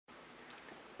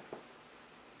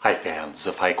Hi fans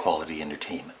of high quality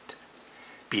entertainment.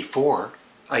 Before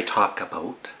I talk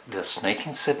about this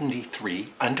 1973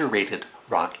 underrated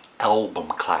rock album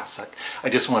classic, I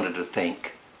just wanted to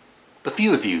thank the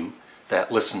few of you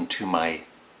that listened to my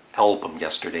album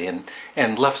yesterday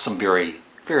and left some very,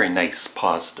 very nice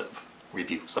positive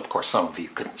reviews. Of course, some of you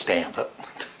couldn't stand it,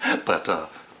 but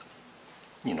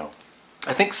you know,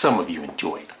 I think some of you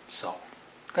enjoyed it, so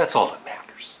that's all that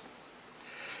matters.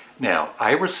 Now,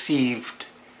 I received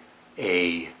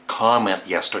a comment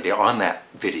yesterday on that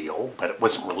video, but it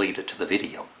wasn't related to the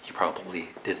video. He probably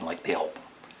didn't like the album.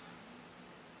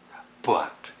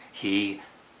 But he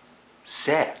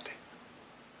said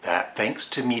that thanks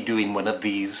to me doing one of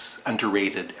these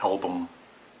underrated album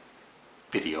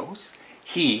videos,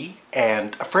 he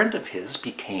and a friend of his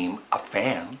became a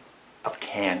fan of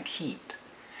Canned Heat.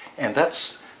 And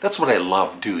that's what I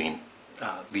love doing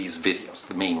these videos,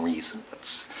 the main reason.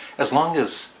 It's as long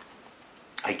as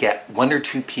I get one or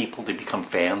two people to become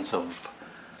fans of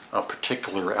a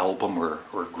particular album or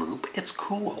group, it's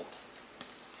cool.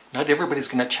 Not everybody's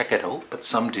going to check it out, but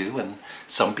some do, and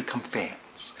some become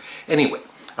fans. Anyway,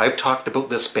 I've talked about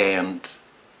this band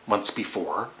once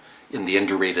before in the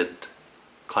underrated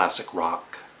classic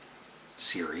rock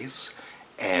series,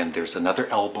 and there's another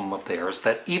album of theirs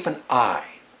that even I,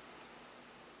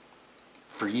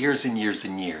 for years and years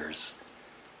and years,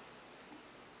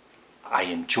 I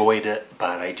enjoyed it,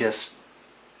 but I just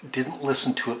didn't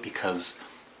listen to it because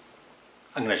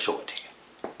I'm going to show it to you.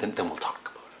 Then we'll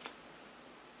talk about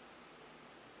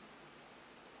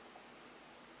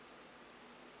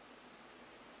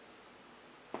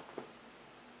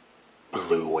it.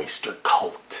 Blue Oyster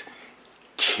Cult,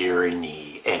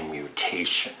 Tyranny and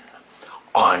Mutation,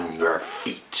 On Your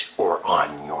Feet or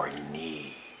On Your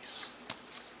Knees.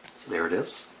 So there it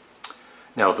is.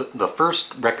 Now, the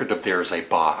first record of theirs I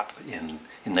bought in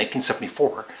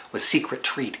 1974 was Secret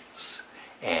Treaties.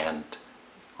 And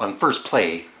on first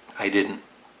play, I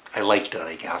liked it,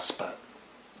 I guess, but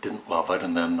didn't love it.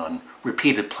 And then on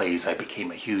repeated plays, I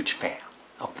became a huge fan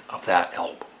of that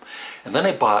album. And then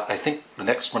I think the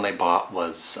next one I bought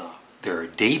was their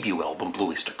debut album,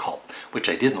 Blue Oyster Cult, which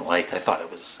I didn't like. I thought it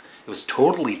was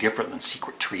totally different than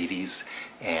Secret Treaties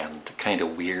and kind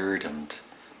of weird, and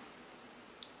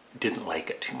didn't like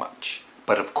it too much.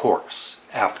 But of course,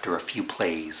 after a few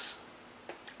plays,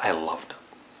 I loved it.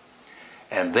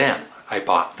 And then I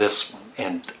bought this one,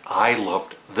 and I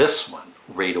loved this one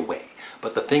right away.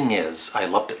 But the thing is, I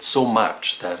loved it so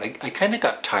much that I kind of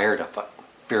got tired of it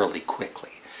fairly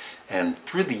quickly. And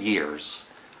through the years,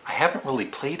 I haven't really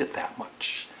played it that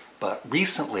much. But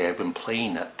recently I've been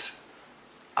playing it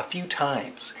a few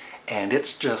times, and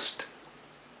it's just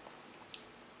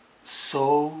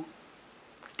so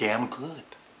damn good.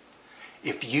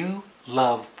 If you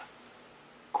love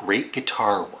great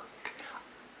guitar work,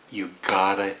 you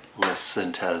gotta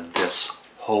listen to this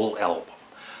whole album.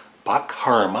 Buck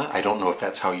Harma, I don't know if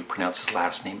that's how you pronounce his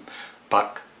last name,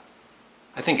 Buck,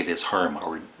 I think it is Harma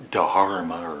or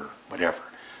Daharma or whatever.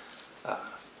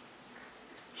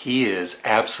 He is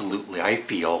absolutely, I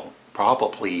feel,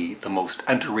 probably the most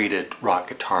underrated rock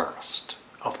guitarist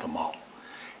of them all.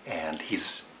 And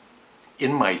he's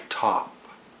in my top.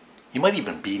 He might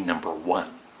even be number 1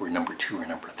 or number 2 or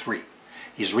number 3.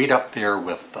 He's right up there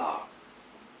with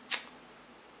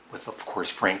of course,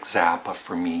 Frank Zappa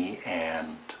for me,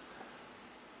 and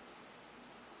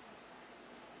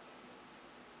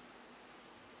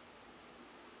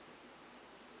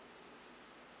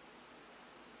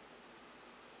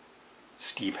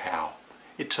Steve Howe.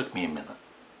 It took me a minute.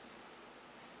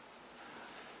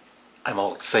 I'm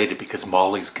all excited because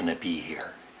Molly's going to be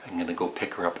here. I'm going to go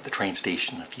pick her up at the train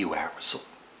station in a few hours, so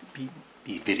be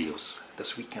videos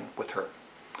this weekend with her.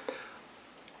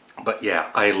 But yeah,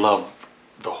 I love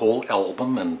the whole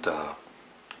album and the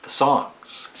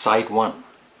songs. Side 1,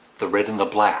 The Red and the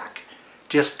Black,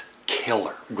 just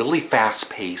killer. Really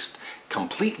fast-paced,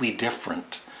 completely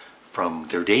different from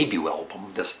their debut album,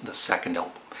 the second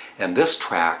album. And this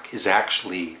track is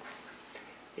actually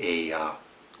a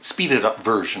speeded up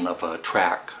version of a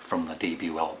track from the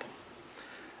debut album.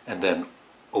 And then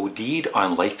OD'd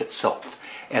on Life Itself.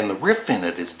 And the riff in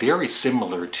it is very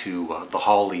similar to the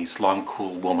Hollies' Long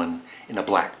Cool Woman in a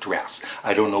Black Dress.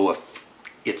 I don't know if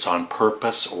it's on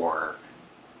purpose or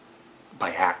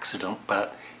by accident,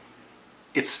 but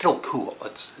it's still cool.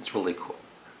 It's really cool.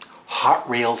 Hot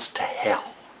Rails to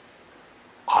Hell.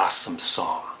 Awesome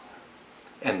song.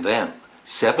 And then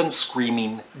 7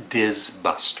 Screaming Diz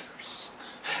Busters.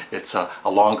 It's a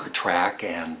longer track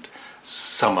and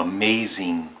some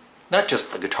amazing, not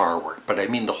just the guitar work, but I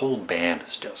mean the whole band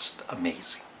is just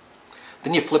amazing.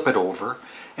 Then you flip it over,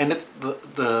 and it's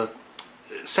the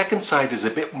second side is a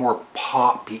bit more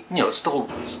poppy. You know, it's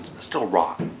still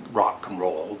rock and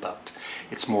roll, but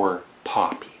it's more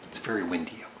poppy. It's very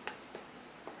windy out.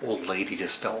 Old lady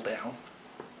just fell down.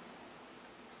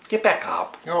 Get back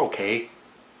up. You're okay.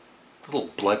 A little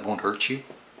blood won't hurt you.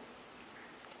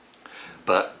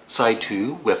 But side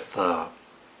 2 with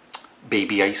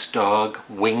Baby Ice Dog,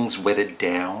 Wings Wetted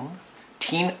Down,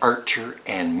 Teen Archer,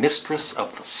 and Mistress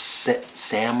of the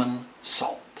Salmon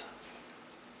Salt.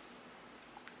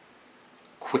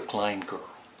 Quicklime Girl.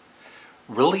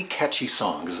 Really catchy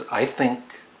songs. I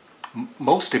think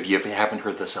most of you, if you haven't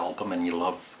heard this album and you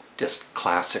love just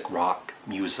classic rock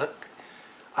music,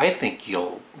 I think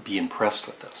you'll be impressed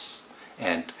with this.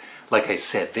 And like I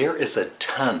said, there is a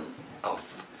ton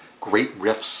of great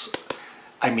riffs.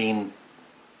 I mean,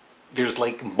 there's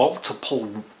like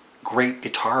multiple great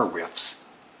guitar riffs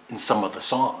in some of the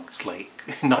songs,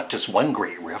 like not just one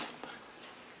great riff,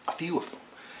 a few of them.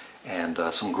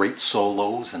 And some great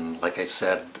solos, and like I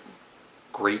said,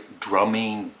 great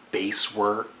drumming, bass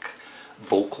work,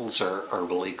 vocals are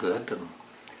really good. And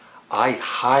I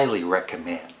highly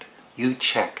recommend you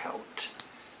check out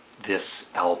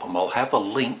this album. I'll have a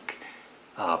link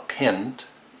pinned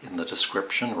in the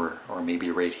description, or maybe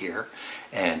right here.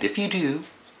 And if you do,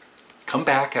 come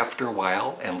back after a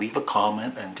while and leave a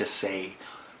comment and just say,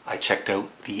 I checked out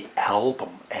the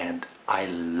album and I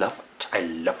love it. I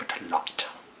love it a lot.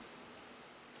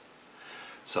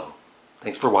 So,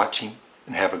 thanks for watching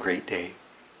and have a great day.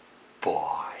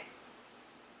 Bye.